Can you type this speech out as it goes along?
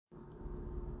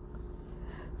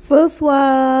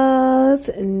Fuswa's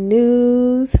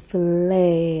News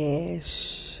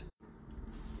Flash.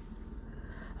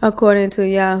 According to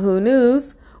Yahoo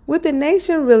News, with the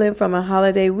nation reeling from a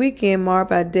holiday weekend marked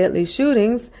by deadly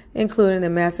shootings, including the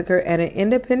massacre at an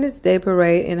Independence Day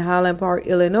parade in Highland Park,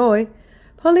 Illinois,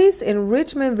 police in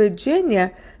Richmond,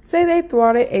 Virginia say they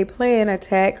thwarted a planned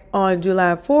attack on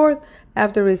July 4th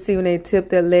after receiving a tip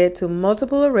that led to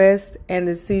multiple arrests and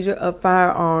the seizure of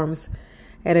firearms.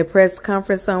 At a press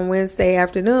conference on Wednesday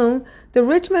afternoon, the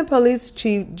Richmond Police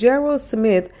Chief Gerald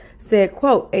Smith said,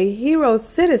 quote, "A hero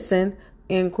citizen,"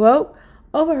 end quote,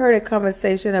 overheard a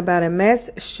conversation about a mass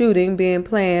shooting being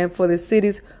planned for the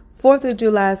city's 4th of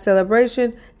July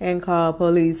celebration and called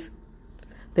police.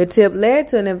 The tip led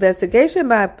to an investigation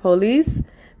by police,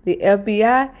 the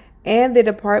FBI, and the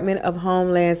Department of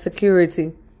Homeland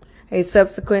Security. A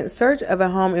subsequent search of a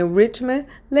home in Richmond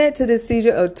led to the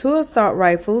seizure of 2 assault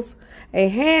rifles, a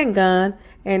handgun,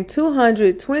 and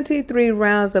 223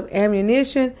 rounds of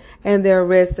ammunition and the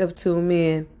arrest of 2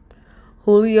 men.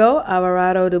 Julio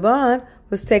Alvarado Dubon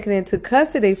was taken into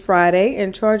custody Friday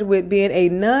and charged with being a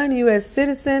non-U.S.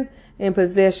 citizen in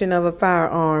possession of a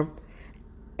firearm.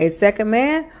 A second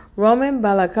man, Roman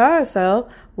Balacarcel,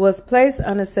 was placed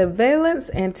under surveillance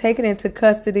and taken into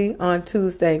custody on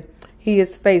Tuesday. He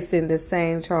is facing the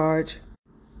same charge.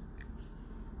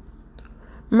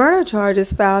 Murder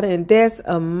charges filed in deaths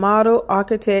of model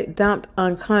architect dumped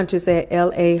unconscious at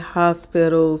L.A.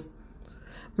 hospitals.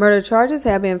 Murder charges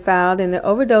have been filed in the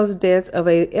overdose deaths of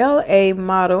a L.A.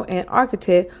 model and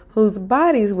architect whose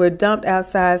bodies were dumped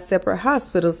outside separate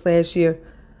hospitals last year.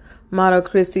 Model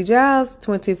Christy Giles,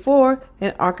 24,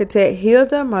 and architect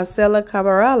Hilda Marcela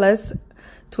Cabarales,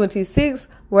 26,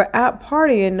 were out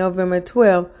partying November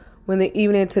 12 when the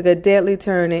evening took a deadly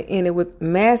turn and ended with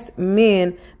masked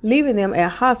men leaving them at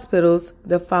hospitals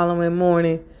the following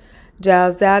morning.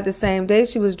 Giles died the same day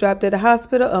she was dropped at the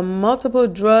hospital of multiple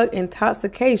drug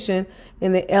intoxication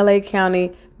in the L.A.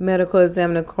 County Medical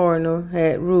Examiner coroner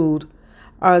had ruled.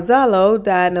 Arzalo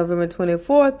died November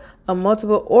 24th of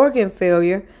multiple organ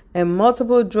failure and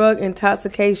multiple drug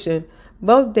intoxication.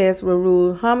 Both deaths were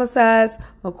ruled homicides,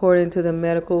 according to the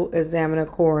Medical Examiner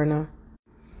coroner.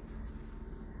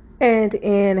 And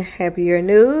in happier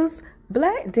news,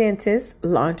 Black Dentist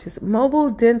launches mobile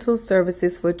dental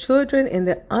services for children in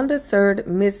the underserved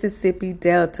Mississippi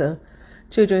Delta.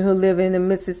 Children who live in the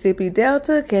Mississippi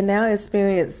Delta can now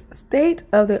experience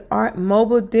state-of-the-art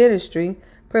mobile dentistry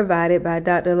provided by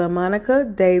Dr.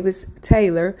 LaMonica Davis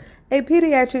Taylor, a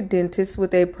pediatric dentist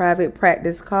with a private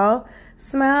practice called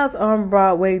Smiles on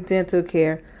Broadway Dental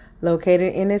Care,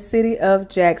 located in the city of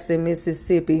Jackson,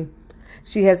 Mississippi.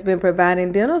 She has been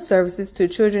providing dental services to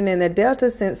children in the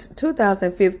Delta since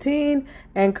 2015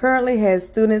 and currently has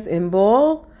students in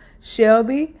Boyle,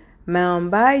 Shelby,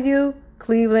 Mound Bayou,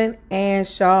 Cleveland, and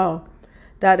Shaw.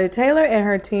 Dr. Taylor and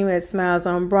her team at Smiles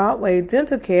on Broadway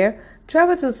Dental Care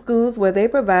travel to schools where they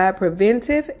provide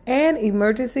preventive and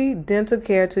emergency dental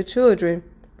care to children.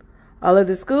 All of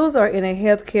the schools are in a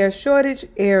healthcare shortage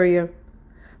area.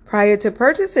 Prior to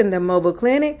purchasing the mobile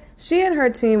clinic, she and her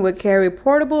team would carry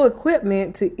portable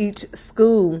equipment to each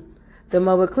school. The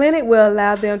mobile clinic will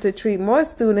allow them to treat more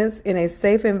students in a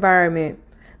safe environment.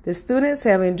 The students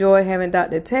have enjoyed having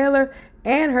Dr. Taylor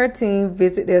and her team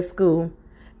visit their school.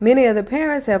 Many of the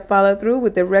parents have followed through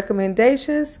with the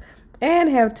recommendations and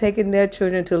have taken their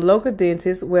children to local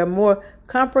dentists where more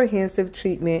comprehensive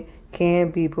treatment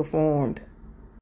can be performed.